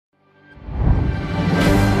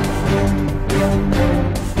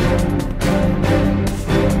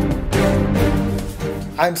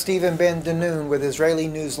I'm Stephen Ben Danoon with Israeli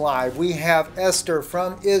News Live. We have Esther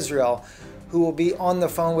from Israel who will be on the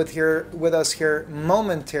phone with us here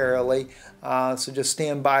momentarily. So just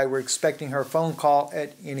stand by. We're expecting her phone call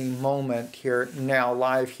at any moment here now,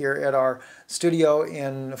 live here at our studio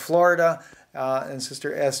in Florida. And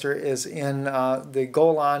Sister Esther is in the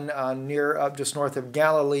Golan, up just north of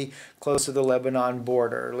Galilee, close to the Lebanon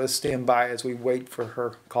border. Let's stand by as we wait for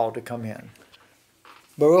her call to come in.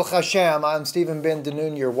 Baruch Hashem, I'm Stephen Ben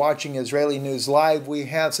Danoon. You're watching Israeli News Live. We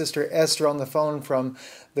have Sister Esther on the phone from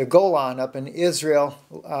the Golan up in Israel,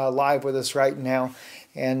 live with us right now.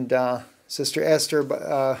 And Sister Esther,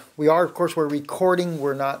 we're recording.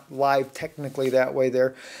 We're not live technically that way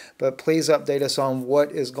there. But please update us on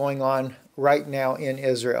what is going on right now in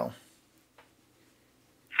Israel.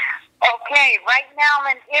 Okay, right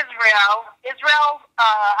now in Israel,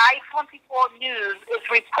 I-24 News is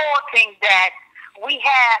reporting that we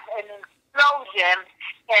have an explosion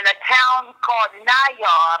in a town called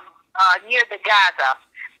Nayam near the Gaza.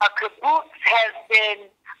 A kibbutz has been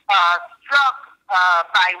struck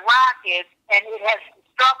by rockets, and it has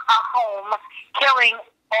struck a home, killing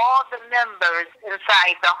all the members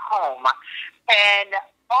inside the home. And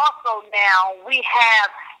also now we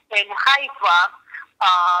have in Haifa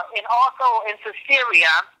and also in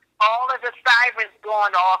Syria, all of the sirens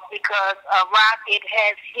going off because a rocket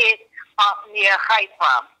has hit up near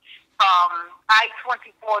Haifa.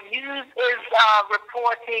 I-24 News is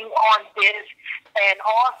reporting on this, and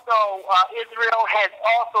also Israel has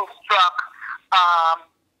also struck a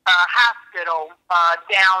hospital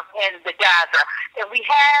down in the Gaza. And we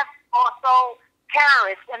have also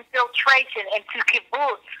terrorist infiltration into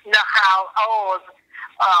kibbutz Nahal Oz.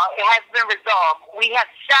 It has been resolved. We have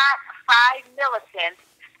shot 5 militants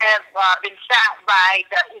have been shot by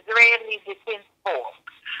the Israeli Defense Force.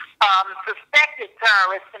 Suspected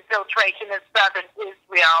terrorist infiltration in southern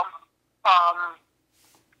Israel,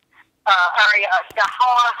 area of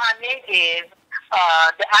Shahar HaNegev.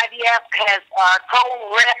 The IDF has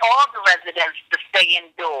told all the residents to stay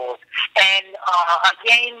indoors. And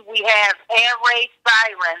again, we have air raid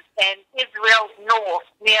sirens in Israel's north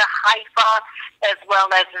near Haifa as well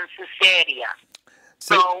as in Syria.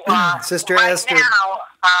 So, Sister right Esther, now,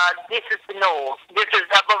 this is the north. This is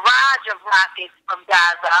a barrage of rockets from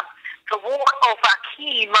Gaza toward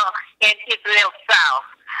Ofakim in Israel south.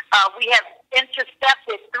 We have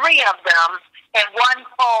intercepted 3 of them, and 1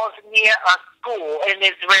 falls near a school, an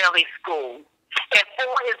Israeli school. And 4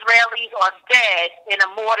 Israelis are dead in a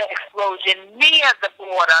mortar explosion near the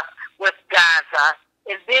border with Gaza.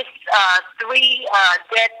 And this 3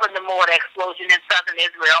 dead from the mortar explosion in southern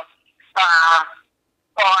Israel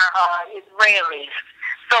are Israelis.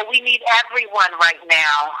 So we need everyone right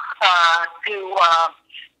now to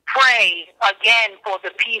pray again for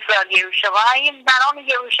the peace of Jerusalem, not only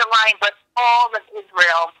Jerusalem, but all of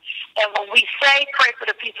Israel. And when we say pray for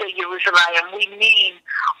the peace of Jerusalem, we mean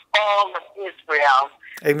all of Israel.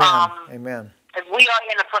 Amen. Amen. We are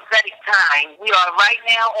in a prophetic time. We are right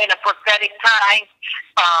now in a prophetic time.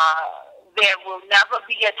 There will never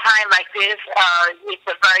be a time like this. It's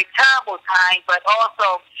a very terrible time, but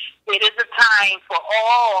also it is a time for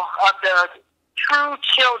all of the true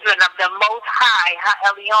children of the Most High,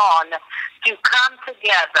 Ha'elion, to come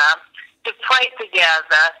together, to pray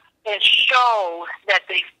together, and show that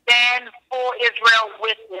they stand for Israel,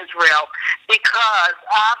 with Israel, because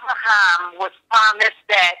Abraham was promised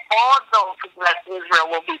that all those who bless Israel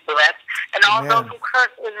will be blessed, and all those who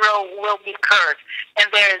curse Israel will be cursed. And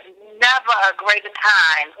there is never a greater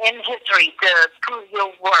time in history to prove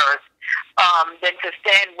your worth than to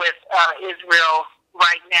stand with Israel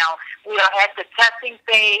right now. We are at the testing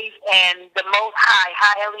phase, and the Most High,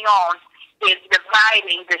 Ha'elion, is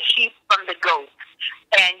dividing the sheep from the goats.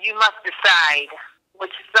 And you must decide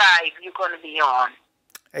which side you're going to be on.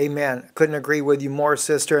 Amen. Couldn't agree with you more,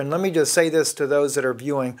 sister. And let me just say this to those that are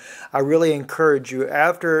viewing. I really encourage you.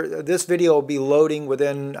 After this video will be loading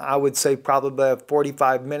within, I would say, probably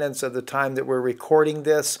 45 minutes of the time that we're recording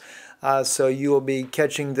this. So you will be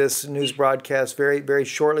catching this news broadcast very, very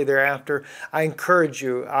shortly thereafter. I encourage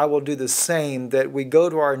you, I will do the same, that we go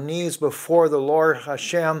to our knees before the Lord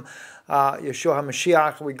Hashem, Yeshua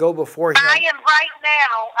HaMashiach. We go before Him. I am right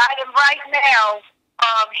now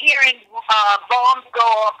hearing bombs go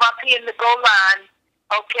off up here in the Golan.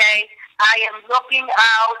 Okay, I am looking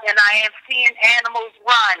out and I am seeing animals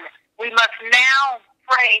run. We must now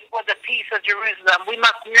pray for the peace of Jerusalem. We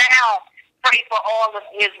must now pray for all of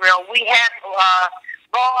Israel. We have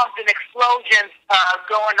bombs and explosions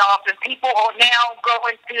going off, and people are now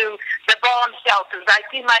going to the bomb shelters. I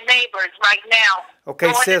see my neighbors right now.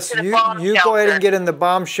 Okay, sis, you go ahead and get in the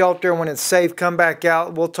bomb shelter. When it's safe, come back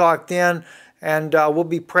out. We'll talk then, and we'll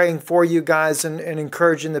be praying for you guys and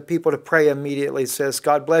encouraging the people to pray immediately, sis.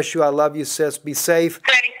 God bless you. I love you, sis. Be safe.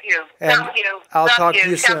 Thank you. And Thank you. I'll talk to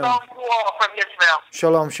you soon. Shalom to all from Israel.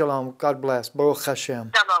 Shalom, shalom. God bless. Baruch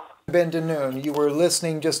Hashem. Shalom. Ben Danoon, you were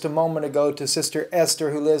listening just a moment ago to Sister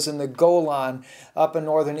Esther, who lives in the Golan up in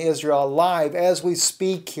northern Israel, live as we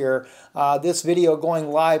speak here. This video going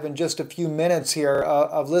live in just a few minutes here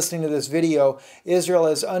of listening to this video. Israel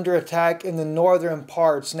is under attack in the northern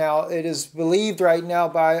parts. Now, it is believed right now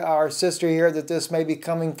by our sister here that this may be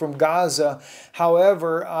coming from Gaza.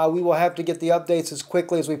 However, we will have to get the updates as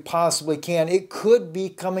quickly as we possibly can. It could be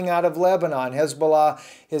coming out of Lebanon. Hezbollah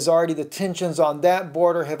is already, the tensions on that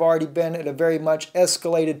border have already been at a very much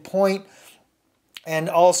escalated point. And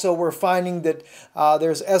also we're finding that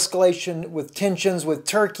there's escalation with tensions with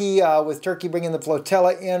Turkey bringing the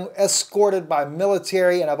flotilla in, escorted by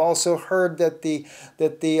military. And I've also heard that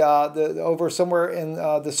over somewhere in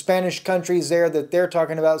the Spanish countries there, that they're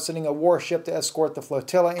talking about sending a warship to escort the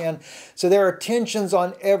flotilla in. So there are tensions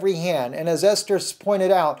on every hand. And as Esther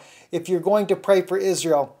pointed out, if you're going to pray for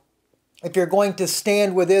Israel, if you're going to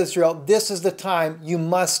stand with Israel, this is the time you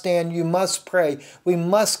must stand, you must pray. We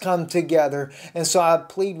must come together. And so I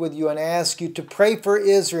plead with you and ask you to pray for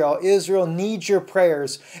Israel. Israel needs your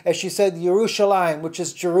prayers. As she said, Yerushalayim, which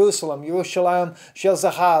is Jerusalem, Yerushalayim Shel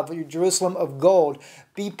Zahav, Jerusalem of gold.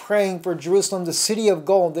 Be praying for Jerusalem, the city of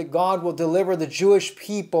gold, that God will deliver the Jewish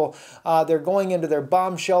people. They're going into their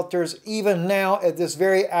bomb shelters even now at this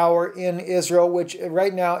very hour in Israel, which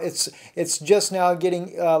right now it's just now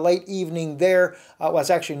getting late evening there. Well, it's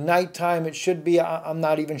actually nighttime. It should be, I'm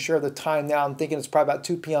not even sure of the time now. I'm thinking it's probably about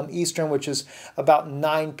 2 p.m. Eastern, which is about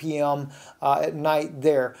 9 p.m. At night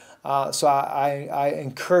there. So I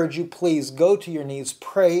encourage you, please go to your knees,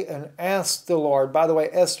 pray, and ask the Lord. By the way,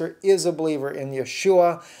 Esther is a believer in Yeshua.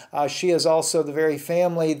 She is also the very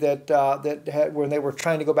family that had, when they were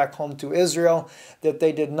trying to go back home to Israel, that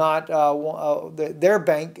they did not, their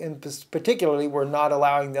bank in particularly were not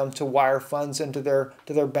allowing them to wire funds into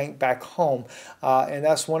their bank back home. And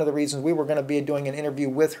that's one of the reasons we were going to be doing an interview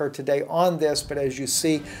with her today on this. But as you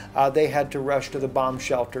see, they had to rush to the bomb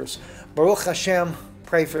shelters. Baruch Hashem.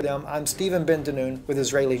 Pray for them. I'm Stephen Ben Danoon with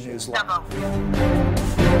Israeli News Live.